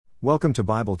Welcome to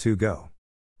Bible 2 Go.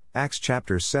 Acts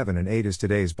chapters 7 and 8 is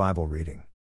today's Bible reading.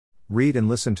 Read and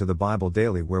listen to the Bible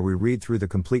daily, where we read through the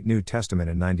complete New Testament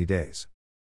in 90 days.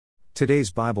 Today's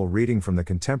Bible reading from the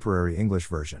Contemporary English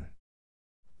Version.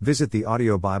 Visit the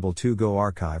Audio Bible 2 Go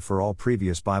archive for all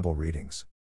previous Bible readings.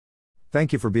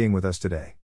 Thank you for being with us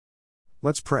today.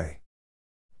 Let's pray.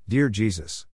 Dear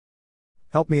Jesus,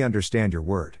 help me understand your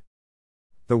word.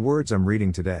 The words I'm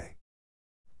reading today.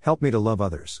 Help me to love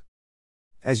others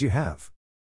as you have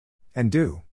and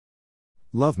do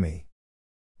love me.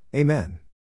 Amen.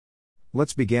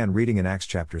 Let's begin reading in Acts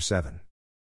chapter 7.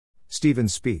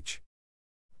 Stephen's speech.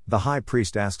 The high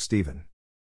priest asked Stephen,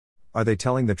 "Are they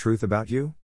telling the truth about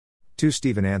you?" To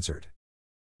Stephen answered,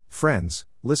 "Friends,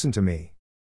 listen to me.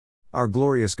 Our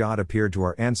glorious God appeared to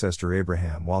our ancestor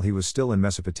Abraham while he was still in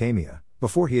Mesopotamia,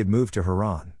 before he had moved to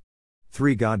Haran.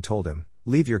 3 God told him,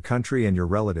 'Leave your country and your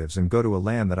relatives and go to a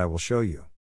land that I will show you.'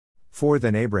 4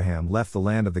 Then Abraham left the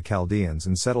land of the Chaldeans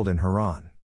and settled in Haran.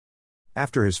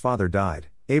 After his father died,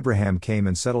 Abraham came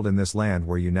and settled in this land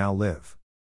where you now live.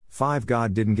 5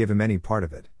 God didn't give him any part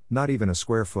of it, not even a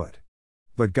square foot.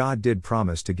 But God did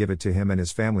promise to give it to him and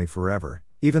his family forever,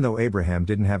 even though Abraham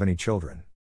didn't have any children.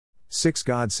 6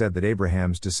 God said that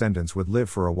Abraham's descendants would live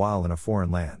for a while in a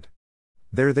foreign land.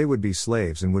 There they would be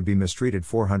slaves and would be mistreated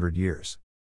 400 years.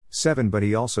 7 But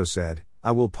he also said,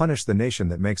 'I will punish the nation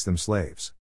that makes them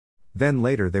slaves. Then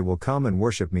later they will come and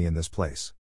worship me in this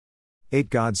place.' 8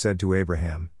 God said to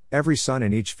Abraham, 'Every son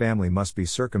in each family must be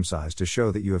circumcised to show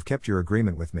that you have kept your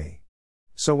agreement with me.'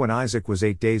 So when Isaac was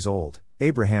 8 days old,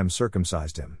 Abraham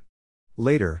circumcised him.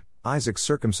 Later, Isaac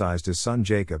circumcised his son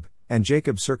Jacob, and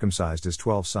Jacob circumcised his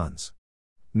 12 sons.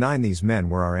 9 These men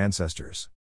were our ancestors.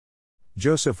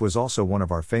 Joseph was also one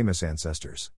of our famous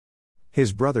ancestors.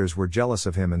 His brothers were jealous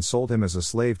of him and sold him as a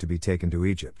slave to be taken to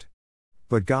Egypt.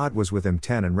 But God was with him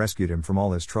 10 and rescued him from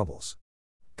all his troubles.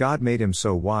 God made him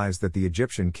so wise that the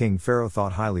Egyptian king Pharaoh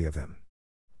thought highly of him.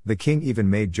 The king even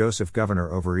made Joseph governor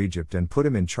over Egypt and put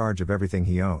him in charge of everything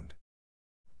he owned.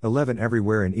 11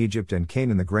 Everywhere in Egypt and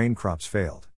Canaan the grain crops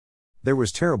failed. There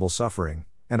was terrible suffering,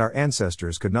 and our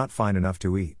ancestors could not find enough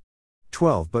to eat.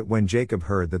 12 But when Jacob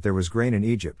heard that there was grain in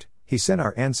Egypt, he sent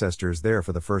our ancestors there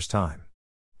for the first time.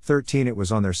 13 It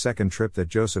was on their second trip that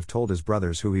Joseph told his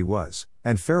brothers who he was,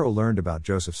 and Pharaoh learned about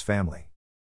Joseph's family.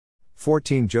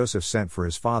 14 Joseph sent for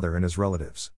his father and his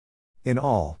relatives. In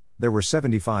all, there were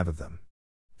 75 of them.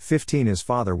 15 His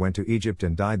father went to Egypt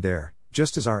and died there,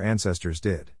 just as our ancestors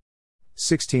did.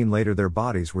 16 Later their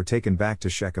bodies were taken back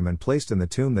to Shechem and placed in the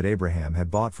tomb that Abraham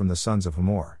had bought from the sons of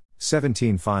Hamor.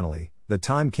 17 Finally, the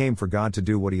time came for God to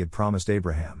do what he had promised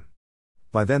Abraham.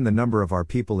 By then the number of our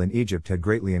people in Egypt had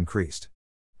greatly increased.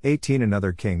 18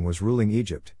 Another king was ruling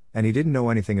Egypt, and he didn't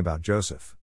know anything about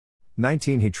Joseph.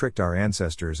 19 He tricked our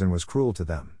ancestors and was cruel to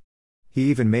them. He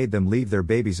even made them leave their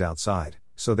babies outside,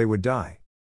 so they would die.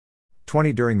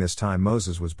 20 During this time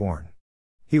Moses was born.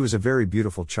 He was a very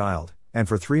beautiful child, and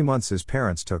for 3 months his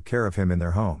parents took care of him in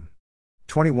their home.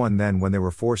 21 Then when they were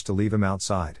forced to leave him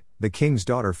outside, the king's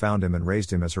daughter found him and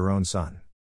raised him as her own son.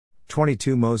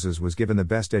 22 Moses was given the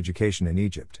best education in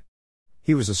Egypt.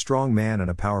 He was a strong man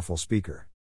and a powerful speaker.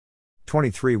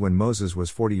 23 When Moses was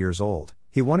 40 years old,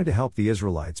 he wanted to help the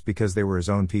Israelites because they were his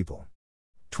own people.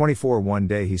 24 One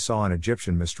day he saw an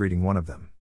Egyptian mistreating one of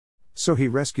them. So he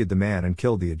rescued the man and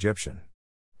killed the Egyptian.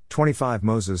 25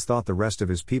 Moses thought the rest of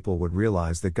his people would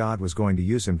realize that God was going to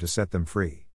use him to set them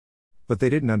free. But they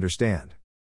didn't understand.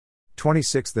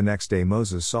 26 The next day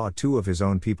Moses saw 2 of his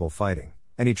own people fighting,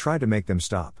 and he tried to make them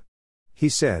stop. He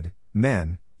said,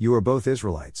 "Men, you are both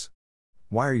Israelites.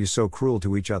 Why are you so cruel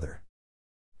to each other?"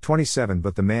 27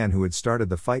 But the man who had started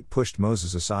the fight pushed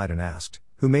Moses aside and asked,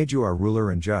 "Who made you our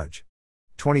ruler and judge?"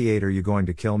 28 Are you going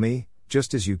to kill me,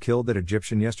 just as you killed that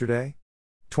Egyptian yesterday?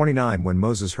 29 When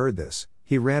Moses heard this,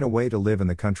 he ran away to live in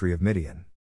the country of Midian.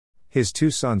 His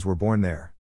 2 sons were born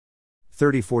there.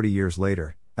 40 years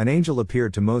later, an angel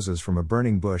appeared to Moses from a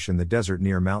burning bush in the desert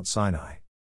near Mount Sinai.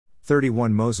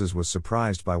 31 Moses was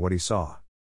surprised by what he saw.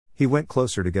 He went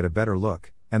closer to get a better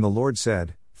look, and the Lord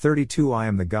said, 32 I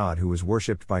am the God who was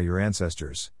worshipped by your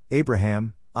ancestors,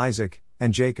 Abraham, Isaac,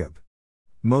 and Jacob.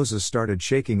 Moses started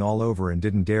shaking all over and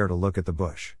didn't dare to look at the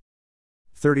bush.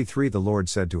 33 The Lord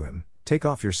said to him, "Take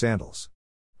off your sandals.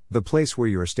 The place where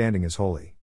you are standing is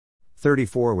holy."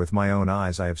 34 With my own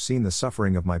eyes I have seen the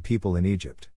suffering of my people in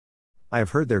Egypt. I have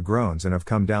heard their groans and have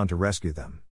come down to rescue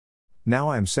them. Now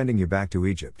I am sending you back to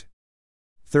Egypt.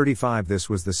 35 This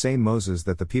was the same Moses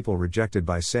that the people rejected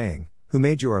by saying, "Who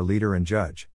made you our leader and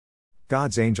judge?"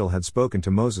 God's angel had spoken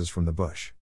to Moses from the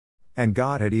bush. And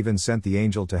God had even sent the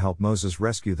angel to help Moses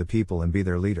rescue the people and be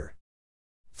their leader.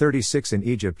 36 In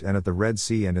Egypt and at the Red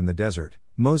Sea and in the desert,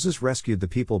 Moses rescued the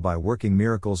people by working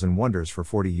miracles and wonders for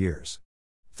 40 years.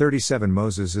 37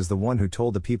 Moses is the one who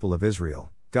told the people of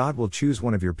Israel, God will choose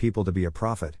one of your people to be a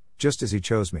prophet, just as he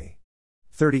chose me.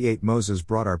 38 Moses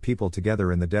brought our people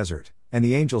together in the desert, and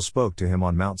the angel spoke to him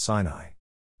on Mount Sinai.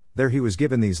 There he was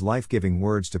given these life-giving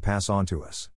words to pass on to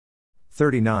us.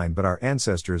 39 But our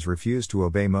ancestors refused to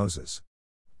obey Moses.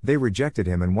 They rejected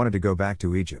him and wanted to go back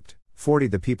to Egypt. 40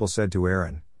 The people said to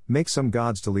Aaron, make some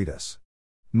gods to lead us.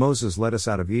 Moses led us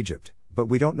out of Egypt, but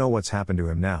we don't know what's happened to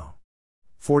him now.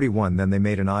 41 Then they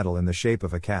made an idol in the shape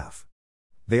of a calf.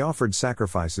 They offered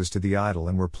sacrifices to the idol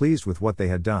and were pleased with what they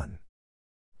had done.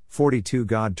 42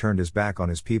 God turned his back on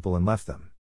his people and left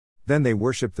them. Then they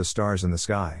worshipped the stars in the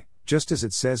sky, just as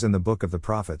it says in the book of the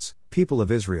prophets, people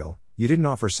of Israel, you didn't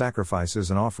offer sacrifices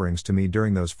and offerings to me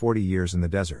during those 40 years in the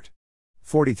desert.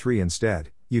 43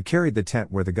 Instead, you carried the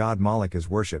tent where the god Moloch is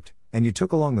worshipped, and you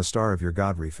took along the star of your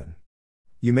god Rephan.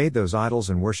 You made those idols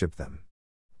and worshipped them.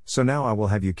 So now I will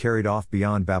have you carried off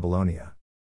beyond Babylonia.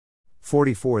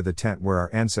 44 The tent where our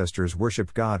ancestors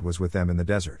worshipped God was with them in the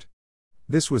desert.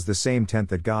 This was the same tent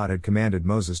that God had commanded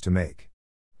Moses to make.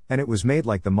 And it was made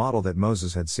like the model that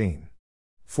Moses had seen.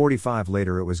 45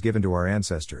 Later it was given to our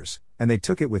ancestors, and they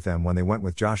took it with them when they went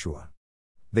with Joshua.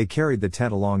 They carried the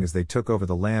tent along as they took over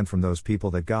the land from those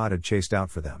people that God had chased out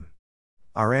for them.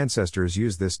 Our ancestors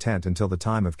used this tent until the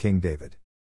time of King David.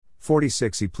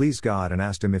 46 He pleased God and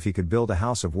asked him if he could build a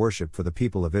house of worship for the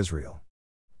people of Israel.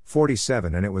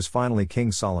 47 And it was finally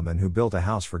King Solomon who built a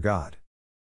house for God.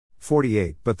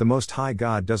 48 But the Most High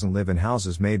God doesn't live in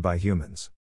houses made by humans.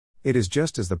 It is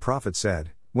just as the prophet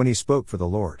said, when he spoke for the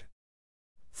Lord.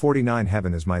 49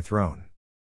 Heaven is my throne.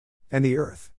 And the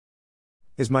earth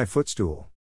is my footstool.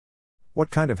 What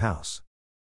kind of house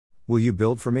will you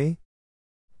build for me?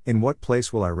 In what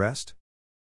place will I rest?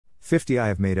 50 I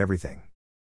have made everything.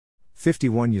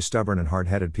 51 You stubborn and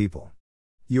hard-headed people.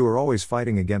 You are always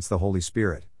fighting against the Holy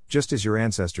Spirit, just as your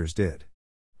ancestors did.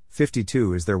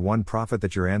 52 Is there one prophet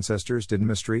that your ancestors didn't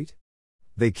mistreat?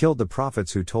 They killed the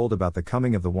prophets who told about the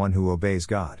coming of the one who obeys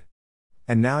God.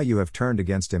 And now you have turned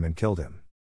against him and killed him.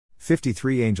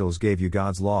 53 Angels gave you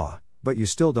God's law, but you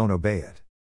still don't obey it.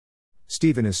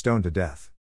 Stephen is stoned to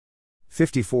death.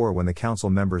 54 When the council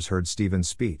members heard Stephen's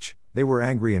speech, they were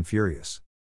angry and furious.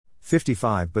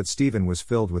 55 But Stephen was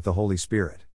filled with the Holy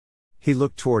Spirit. He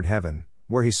looked toward heaven,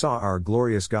 where he saw our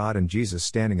glorious God and Jesus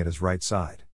standing at his right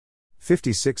side.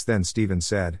 56 Then Stephen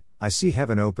said, I see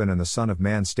heaven open and the Son of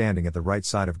Man standing at the right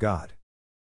side of God.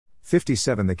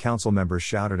 57 The council members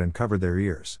shouted and covered their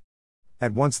ears.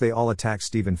 At once they all attacked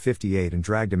Stephen. 58 And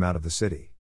dragged him out of the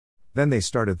city. Then they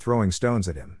started throwing stones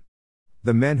at him.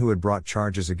 The men who had brought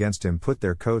charges against him put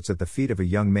their coats at the feet of a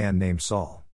young man named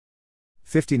Saul.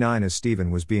 59 As Stephen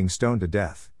was being stoned to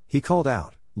death, he called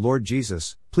out, Lord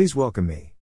Jesus, please welcome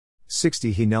me.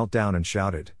 60 He knelt down and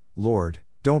shouted, Lord,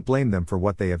 don't blame them for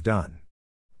what they have done.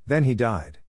 Then he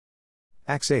died.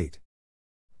 Acts 8.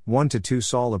 1-2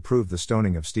 Saul approved the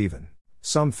stoning of Stephen.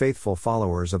 Some faithful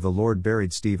followers of the Lord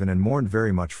buried Stephen and mourned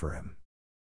very much for him.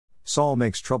 Saul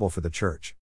makes trouble for the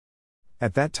church.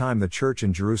 At that time the church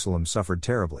in Jerusalem suffered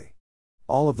terribly.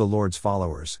 All of the Lord's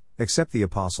followers, except the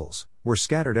apostles, were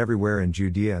scattered everywhere in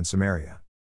Judea and Samaria.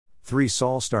 3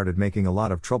 Saul started making a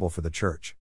lot of trouble for the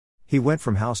church. He went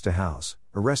from house to house,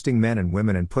 arresting men and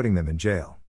women and putting them in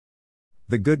jail.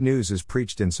 The good news is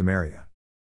preached in Samaria.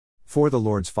 4 The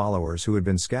Lord's followers who had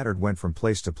been scattered went from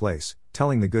place to place,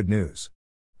 telling the good news.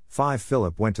 5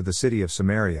 Philip went to the city of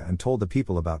Samaria and told the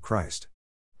people about Christ.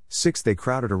 6 They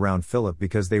crowded around Philip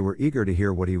because they were eager to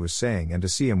hear what he was saying and to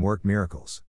see him work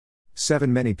miracles.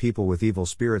 7 Many people with evil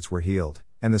spirits were healed,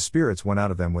 and the spirits went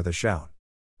out of them with a shout.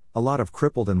 A lot of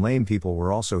crippled and lame people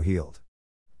were also healed.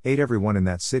 8 Everyone in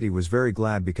that city was very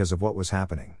glad because of what was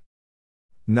happening.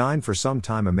 9 For some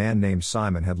time a man named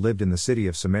Simon had lived in the city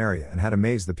of Samaria and had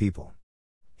amazed the people.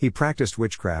 He practiced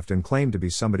witchcraft and claimed to be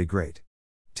somebody great.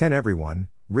 10 Everyone,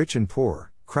 rich and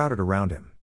poor, crowded around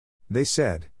him. They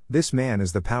said, This man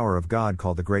is the power of God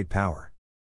called the Great Power.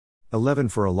 11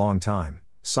 For a long time,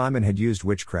 Simon had used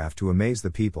witchcraft to amaze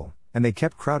the people, and they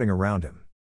kept crowding around him.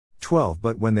 12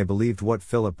 But when they believed what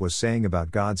Philip was saying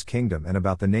about God's kingdom and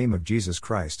about the name of Jesus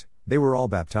Christ, they were all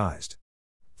baptized.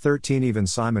 13 Even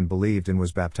Simon believed and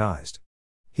was baptized.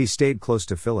 He stayed close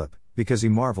to Philip, because he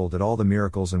marveled at all the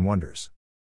miracles and wonders.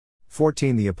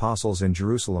 14 The apostles in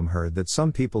Jerusalem heard that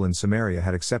some people in Samaria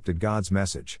had accepted God's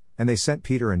message, and they sent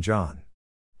Peter and John.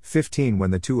 15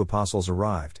 When the 2 apostles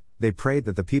arrived, they prayed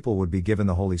that the people would be given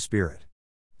the Holy Spirit.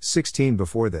 16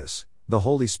 Before this, the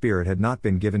Holy Spirit had not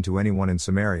been given to anyone in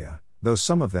Samaria, though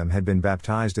some of them had been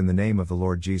baptized in the name of the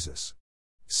Lord Jesus.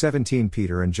 17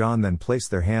 Peter and John then placed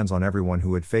their hands on everyone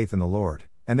who had faith in the Lord,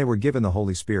 and they were given the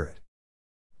Holy Spirit.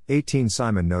 18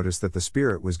 Simon noticed that the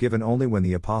Spirit was given only when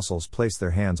the apostles placed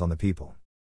their hands on the people.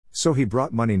 So he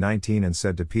brought money. 19 And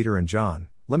said to Peter and John,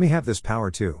 "Let me have this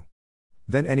power too.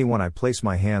 Then anyone I place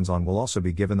my hands on will also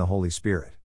be given the Holy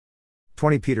Spirit."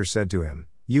 20 Peter said to him,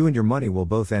 "You and your money will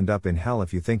both end up in hell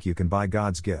if you think you can buy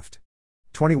God's gift."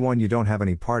 21 You don't have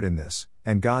any part in this,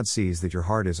 and God sees that your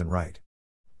heart isn't right.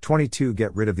 22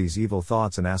 Get rid of these evil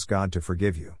thoughts and ask God to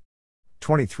forgive you.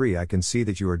 23 I can see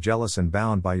that you are jealous and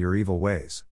bound by your evil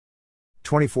ways.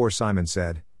 24 Simon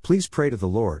said, "Please pray to the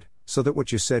Lord, so that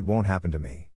what you said won't happen to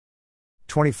me."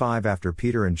 25 After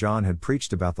Peter and John had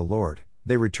preached about the Lord,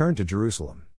 they returned to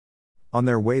Jerusalem. On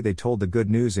their way they told the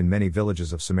good news in many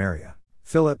villages of Samaria.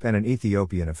 Philip and an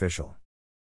Ethiopian official.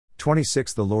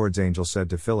 26 The Lord's angel said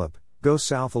to Philip, "Go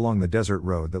south along the desert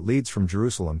road that leads from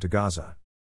Jerusalem to Gaza."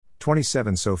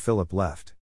 27 So Philip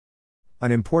left.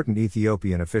 An important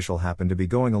Ethiopian official happened to be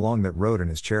going along that road in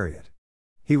his chariot.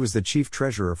 He was the chief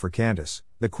treasurer for Candace,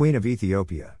 the queen of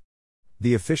Ethiopia.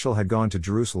 The official had gone to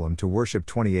Jerusalem to worship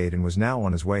 28 and was now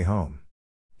on his way home.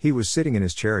 He was sitting in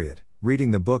his chariot, reading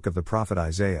the book of the prophet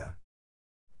Isaiah.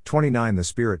 29 The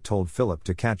Spirit told Philip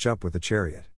to catch up with the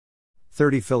chariot.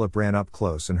 30 Philip ran up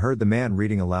close and heard the man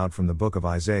reading aloud from the book of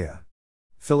Isaiah.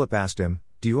 Philip asked him,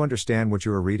 "Do you understand what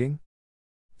you are reading?"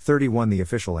 31 The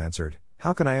official answered,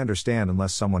 "How can I understand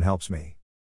unless someone helps me?"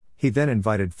 He then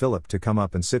invited Philip to come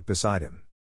up and sit beside him.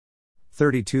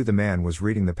 32 The man was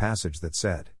reading the passage that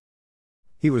said,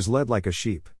 "He was led like a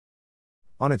sheep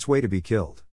on its way to be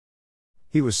killed.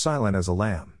 He was silent as a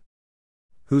lamb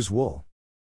whose wool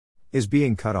is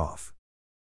being cut off.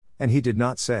 And he did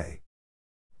not say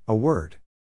a word."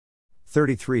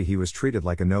 33 He was treated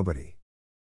like a nobody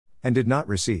and did not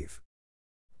receive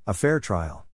a fair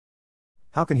trial.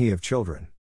 How can he have children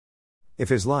if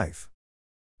his life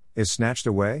is snatched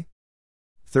away?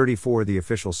 34 The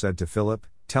official said to Philip,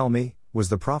 "Tell me, was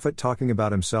the prophet talking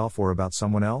about himself or about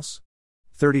someone else?"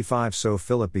 35 So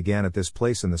Philip began at this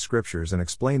place in the scriptures and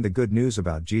explained the good news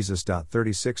about Jesus.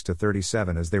 36 to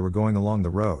 37 As they were going along the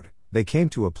road, they came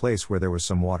to a place where there was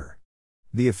some water.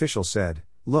 The official said,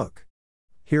 "Look,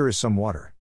 here is some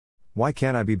water. Why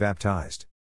can't I be baptized?"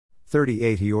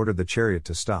 38 He ordered the chariot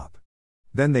to stop.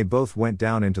 Then they both went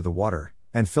down into the water,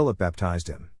 and Philip baptized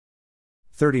him.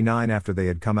 39 After they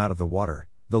had come out of the water,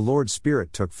 the Lord's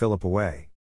Spirit took Philip away.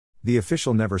 The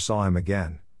official never saw him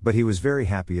again, but he was very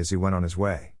happy as he went on his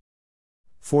way.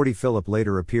 40 Philip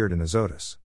later appeared in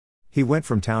Azotus. He went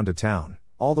from town to town,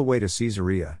 all the way to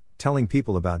Caesarea, telling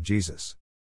people about Jesus.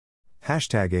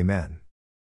 #Amen.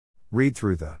 Read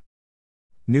through the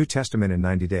New Testament in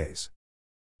 90 days.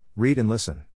 Read and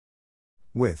listen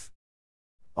with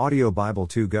Audio Bible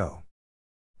 2 Go.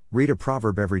 Read a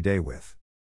proverb every day with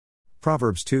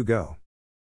Proverbs 2 Go.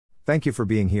 Thank you for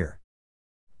being here.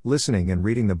 Listening and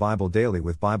reading the Bible daily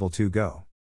with Bible 2 Go.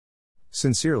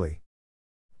 Sincerely,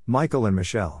 Michael and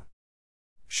Michelle.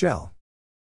 Shell.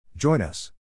 Join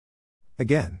us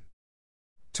again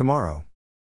tomorrow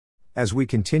as we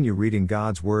continue reading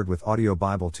God's Word with Audio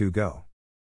Bible 2 Go.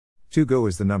 2 Go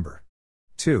is the number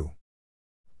 2.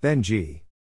 Then G.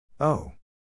 O.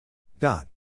 Dot.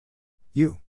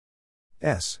 U.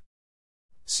 S.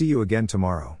 See you again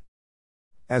tomorrow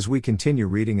as we continue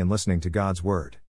reading and listening to God's Word.